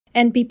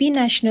NPP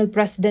National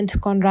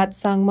President Conrad,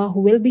 who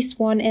will be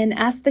sworn in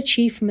as the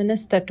Chief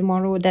Minister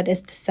tomorrow, that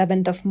is the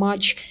 7th of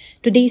March,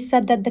 today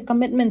said that the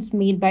commitments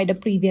made by the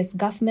previous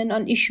government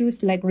on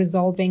issues like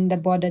resolving the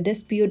border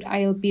dispute,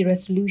 ILP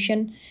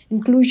resolution,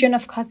 inclusion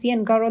of Khasi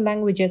and Garo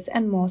languages,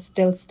 and more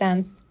still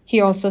stands.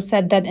 He also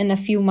said that in a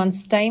few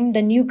months' time,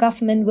 the new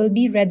government will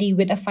be ready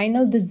with a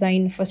final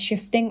design for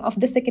shifting of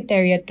the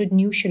Secretariat to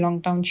New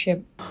Shillong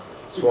Township.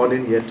 Sworn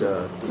in yet,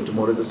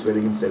 tomorrow is a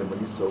swearing-in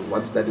ceremony, so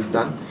once that is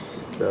done,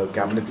 the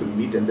cabinet will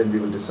meet and then we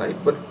will decide.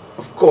 But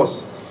of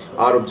course,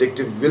 our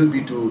objective will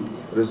be to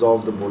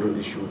resolve the border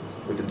issue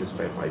within this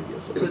 5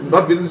 years. So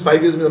not within this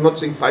 5 years, I'm not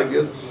saying 5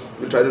 years,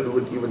 we'll try to do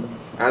it even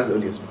as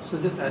early as possible.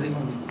 So just adding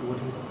on what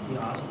he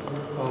asked,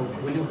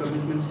 will your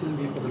commitment still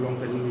be for the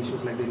long-pending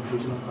issues like the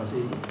inclusion of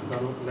Khasi,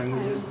 Garo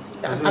languages,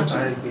 as well as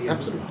ILP?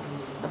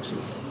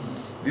 Absolutely.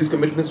 These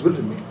commitments will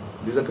remain.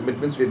 These are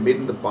commitments we have made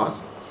in the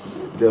past.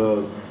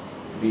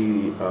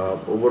 The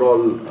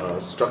overall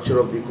structure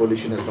of the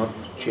coalition has not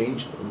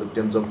changed in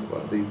terms of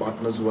the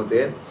partners who are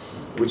there,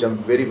 which I'm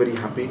very, very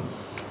happy,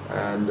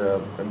 and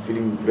I'm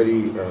feeling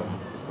very,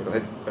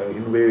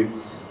 in a way,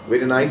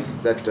 very nice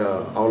that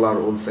all our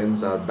old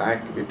friends are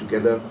back, we're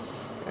together,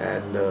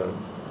 and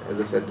as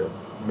I said,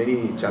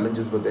 many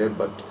challenges were there,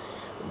 but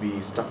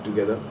we stuck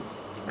together,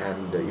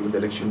 and even the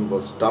election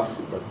was tough,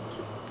 but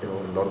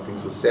a lot of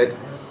things were said,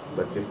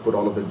 but we've put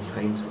all of them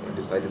behind and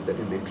decided that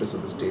in the interest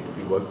of the state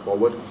we work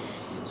forward.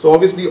 So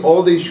obviously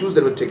all the issues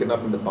that were taken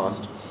up in the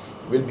past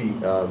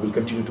will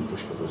continue to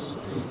push for those.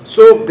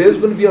 So there's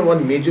going to be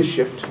one major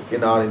shift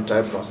in our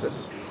entire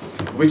process,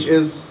 which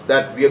is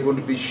that we are going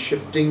to be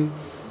shifting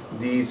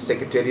the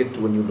Secretariat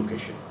to a new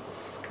location.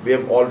 We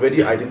have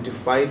already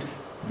identified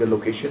the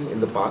location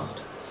in the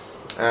past,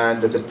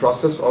 and the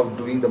process of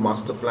doing the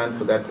master plan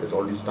for that has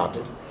already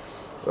started.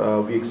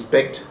 We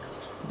expect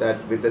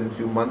that within a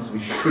few months we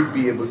should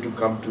be able to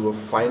come to a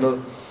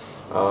final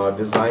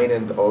design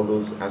and all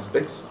those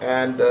aspects,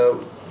 and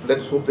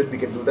let's hope that we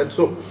can do that.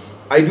 So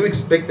I do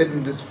expect that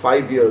in this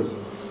 5 years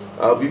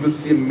we will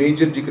see a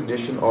major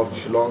decongestion of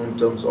Shillong in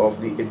terms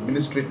of the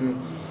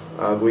administration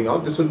going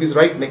out. This will be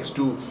right next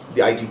to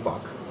the IT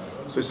park,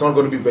 so it's not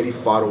going to be very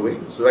far away.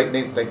 So right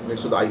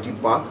next to the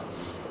IT park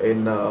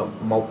in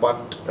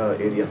Maupat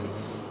area.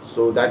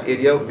 So that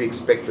area we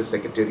expect the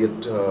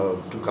Secretariat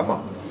to come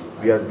up.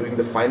 We are doing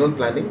the final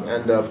planning,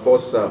 and of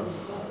course,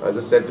 as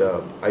I said,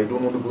 I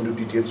don't want to go into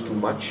details too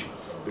much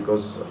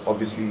because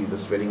obviously the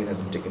swearing-in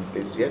hasn't taken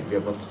place yet. We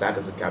have not sat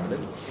as a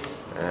cabinet,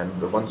 and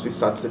once we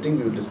start sitting,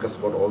 we will discuss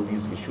about all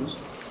these issues.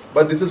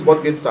 But this is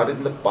what we had started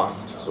in the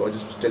past, so I'm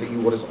just telling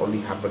you what has already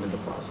happened in the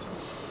past.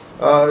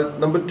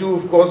 Number two,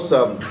 of course,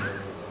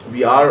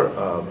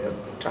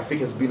 traffic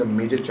has been a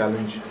major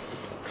challenge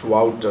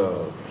throughout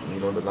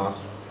the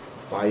last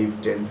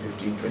 5, 10,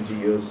 15, 20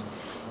 years,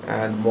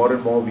 and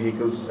more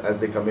vehicles as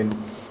they come in,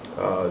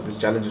 this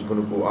challenge is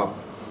going to go up.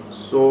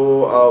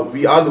 So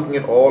we are looking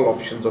at all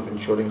options of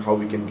ensuring how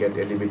we can get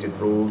elevated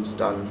roads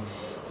done,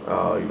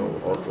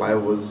 or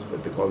flyovers,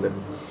 what they call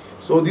them.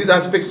 So these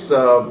aspects,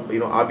 are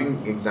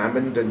being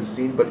examined and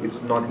seen, but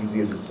it's not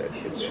easy, as you said.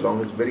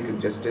 Shillong is very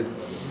congested,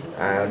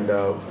 and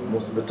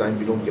most of the time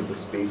we don't get the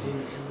space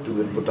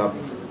to put up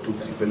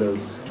 2-3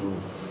 pillars to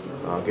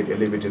get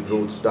elevated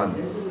roads done.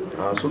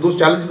 So those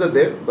challenges are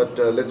there, but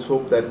let's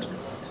hope that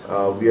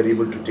we are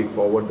able to take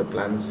forward the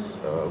plans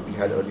we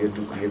had earlier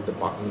to create the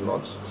parking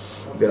lots.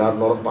 There are a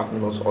lot of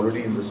parking lots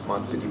already in the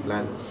smart city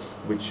plan,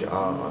 which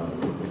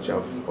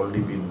have already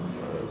been,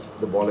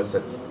 the ball is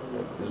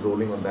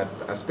rolling on that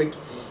aspect.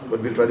 But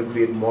we'll try to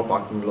create more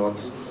parking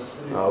lots.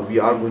 We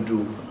are going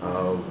to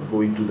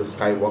go into the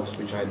skywalks,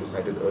 which I had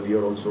decided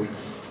earlier also,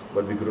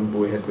 but we couldn't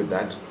go ahead with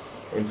that.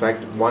 In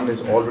fact, one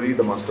is already,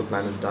 the master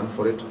plan is done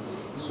for it.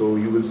 So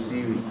you will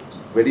see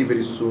very,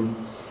 very soon,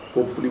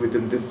 hopefully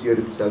within this year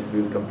itself,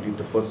 we will complete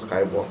the first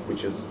skywalk,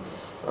 which is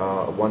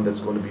one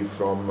that's going to be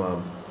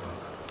from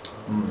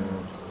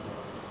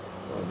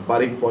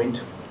Barik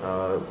Point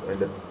and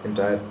the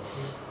entire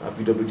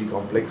PWD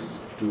complex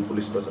to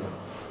Police Bazaar.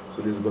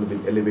 So this is going to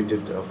be an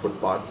elevated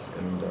footpath,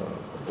 and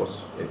of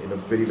course in a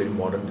very, very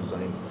modern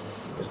design.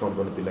 It's not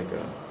going to be like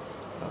a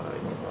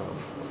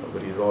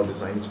very raw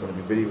design. It's going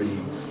to be very, very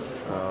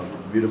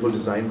beautiful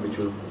design, which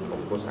will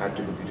of course add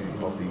to the beauty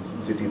of the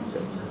city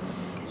itself.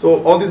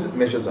 So all these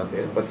measures are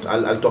there, but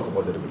I'll talk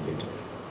about that a bit later.